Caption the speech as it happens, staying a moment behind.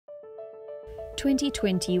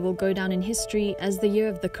2020 will go down in history as the year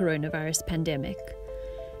of the coronavirus pandemic.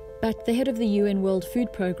 But the head of the UN World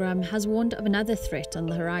Food Programme has warned of another threat on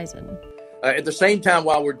the horizon. At the same time,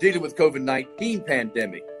 while we're dealing with COVID-19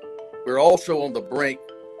 pandemic, we're also on the brink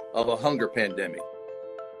of a hunger pandemic.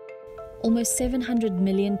 Almost 700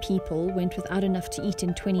 million people went without enough to eat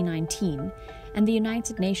in 2019, and the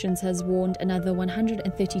United Nations has warned another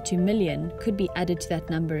 132 million could be added to that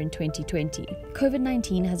number in 2020.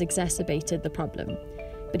 COVID-19 has exacerbated the problem.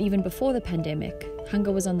 But even before the pandemic,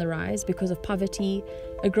 hunger was on the rise because of poverty,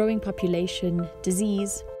 a growing population,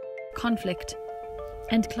 disease, conflict,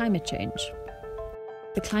 and climate change.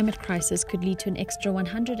 The climate crisis could lead to an extra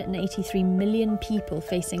 183 million people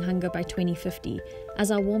facing hunger by 2050,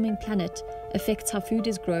 as our warming planet affects how food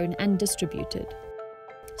is grown and distributed.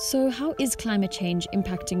 So how is climate change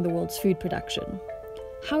impacting the world's food production?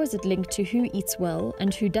 How is it linked to who eats well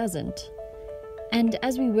and who doesn't? And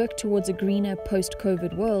as we work towards a greener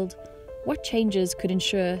post-COVID world, what changes could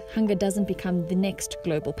ensure hunger doesn't become the next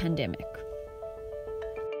global pandemic?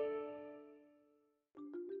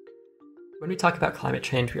 When we talk about climate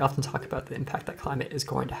change, we often talk about the impact that climate is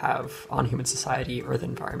going to have on human society or the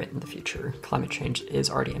environment in the future. Climate change is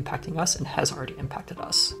already impacting us and has already impacted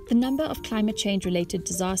us. The number of climate change-related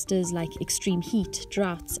disasters like extreme heat,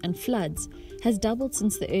 droughts, and floods has doubled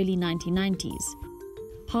since the early 1990s.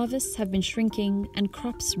 Harvests have been shrinking and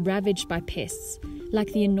crops ravaged by pests,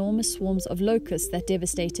 like the enormous swarms of locusts that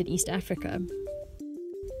devastated East Africa.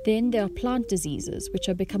 Then there are plant diseases, which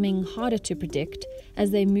are becoming harder to predict as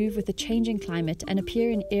they move with the changing climate and appear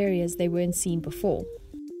in areas they weren't seen before.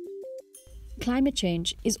 Climate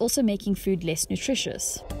change is also making food less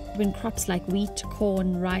nutritious. When crops like wheat,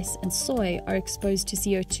 corn, rice, and soy are exposed to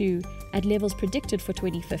CO2 at levels predicted for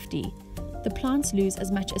 2050, the plants lose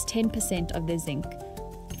as much as 10% of their zinc,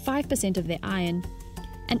 5% of their iron,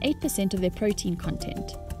 and 8% of their protein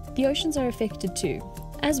content. The oceans are affected too.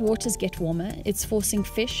 As waters get warmer, it's forcing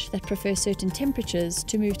fish that prefer certain temperatures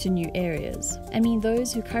to move to new areas.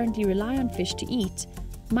 Those who currently rely on fish to eat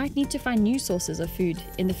might need to find new sources of food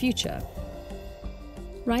in the future.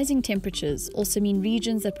 Rising temperatures also mean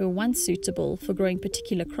regions that were once suitable for growing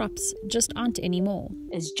particular crops just aren't anymore.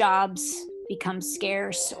 As jobs become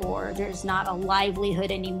scarce or there's not a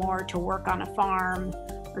livelihood anymore to work on a farm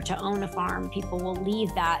or to own a farm, people will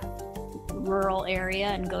leave that rural area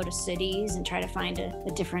and go to cities and try to find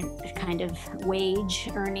a different kind of wage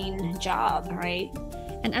earning job, right?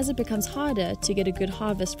 And as it becomes harder to get a good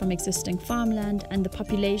harvest from existing farmland and the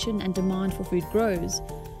population and demand for food grows,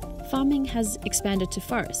 farming has expanded to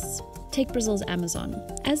forests. Take Brazil's Amazon.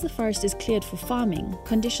 As the forest is cleared for farming,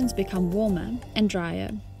 conditions become warmer and drier,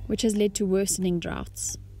 which has led to worsening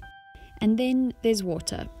droughts. And then there's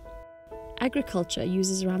water. Agriculture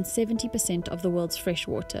uses around 70% of the world's fresh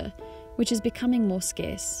water, which is becoming more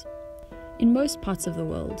scarce. In most parts of the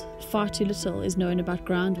world, far too little is known about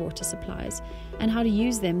groundwater supplies and how to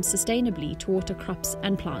use them sustainably to water crops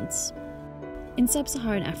and plants. In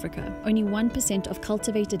sub-Saharan Africa, only 1% of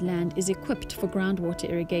cultivated land is equipped for groundwater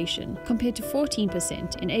irrigation, compared to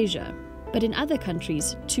 14% in Asia. But in other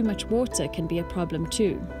countries, too much water can be a problem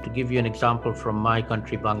too. To give you an example from my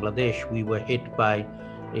country, Bangladesh, we were hit by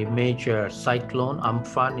a major cyclone,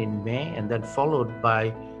 Amphan, in May, and then followed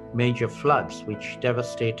by major floods, which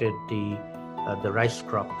devastated the rice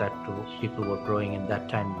crop that people were growing in that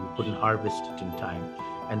time. We couldn't harvest it in time.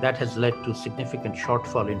 And that has led to significant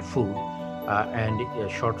shortfall in food and a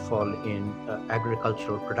shortfall in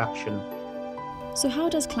agricultural production. So how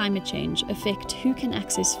does climate change affect who can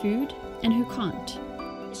access food and who can't?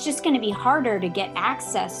 It's just going to be harder to get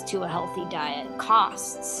access to a healthy diet.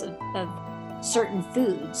 Costs of certain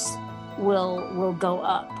foods will go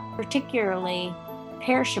up, particularly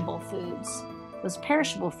perishable foods. Those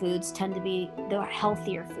perishable foods tend to be the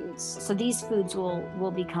healthier foods. So these foods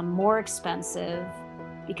will become more expensive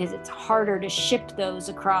because it's harder to ship those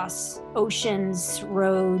across oceans,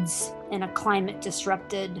 roads, in a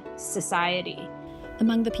climate-disrupted society.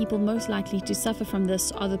 Among the people most likely to suffer from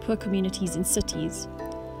this are the poor communities in cities,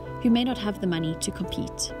 who may not have the money to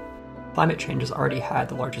compete. Climate change has already had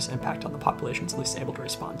the largest impact on the populations least able to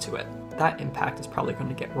respond to it. That impact is probably going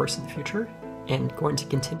to get worse in the future and going to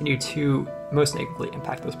continue to most negatively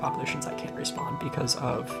impact those populations that can't respond because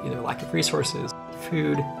of either lack of resources,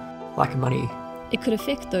 food, lack of money. It could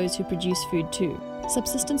affect those who produce food too.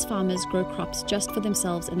 Subsistence farmers grow crops just for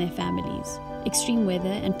themselves and their families. Extreme weather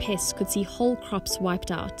and pests could see whole crops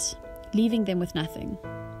wiped out, leaving them with nothing.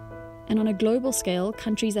 And on a global scale,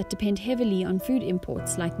 countries that depend heavily on food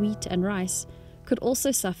imports like wheat and rice could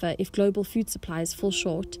also suffer if global food supplies fall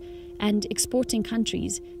short and exporting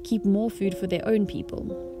countries keep more food for their own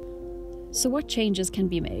people. So what changes can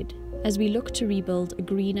be made as we look to rebuild a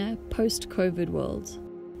greener, post-COVID world?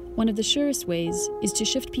 One of the surest ways is to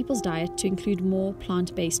shift people's diet to include more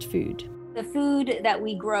plant-based food. The food that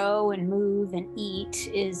we grow and move and eat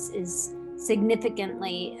is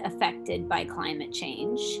significantly affected by climate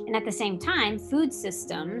change. And at the same time, food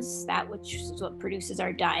systems, that which is what produces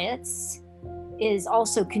our diets, is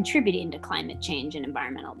also contributing to climate change and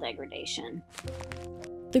environmental degradation.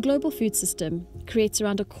 The global food system creates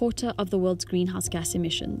around a quarter of the world's greenhouse gas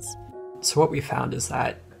emissions. So what we found is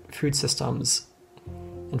that food systems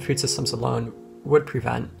alone would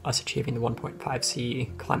prevent us achieving the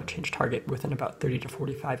 1.5C climate change target within about 30 to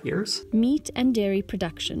 45 years. Meat and dairy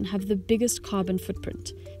production have the biggest carbon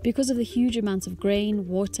footprint because of the huge amounts of grain,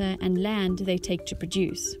 water, and land they take to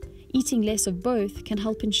produce. Eating less of both can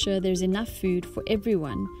help ensure there's enough food for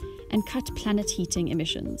everyone and cut planet heating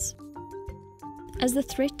emissions. As the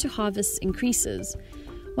threat to harvests increases,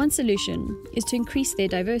 one solution is to increase their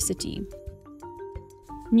diversity.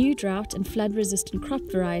 New drought and flood-resistant crop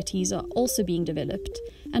varieties are also being developed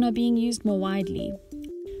and are being used more widely,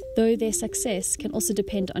 though their success can also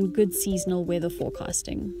depend on good seasonal weather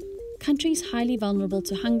forecasting. Countries highly vulnerable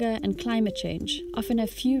to hunger and climate change often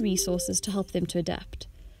have few resources to help them to adapt,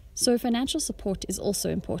 so financial support is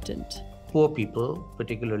also important. Poor people,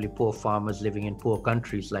 particularly poor farmers living in poor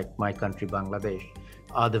countries like my country, Bangladesh,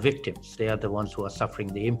 are the victims. They are the ones who are suffering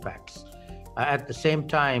the impacts. At the same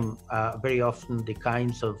time, very often the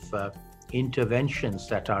kinds of interventions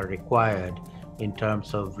that are required in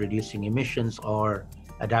terms of reducing emissions or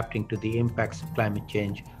adapting to the impacts of climate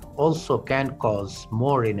change also can cause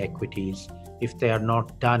more inequities if they are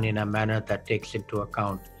not done in a manner that takes into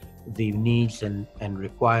account the needs and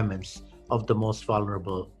requirements of the most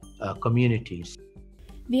vulnerable communities.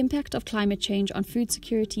 The impact of climate change on food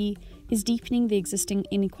security is deepening the existing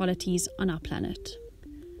inequalities on our planet.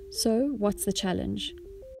 So, what's the challenge?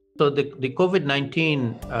 So the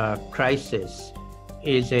COVID-19 crisis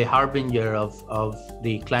is a harbinger of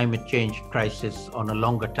the climate change crisis on a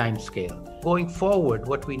longer time scale. Going forward,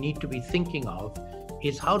 what we need to be thinking of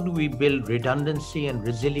is how do we build redundancy and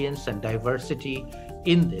resilience and diversity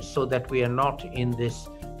in this so that we are not in this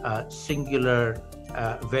singular,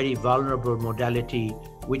 very vulnerable modality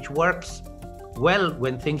which works well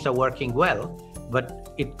when things are working well,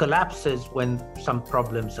 but it collapses when some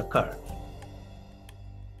problems occur.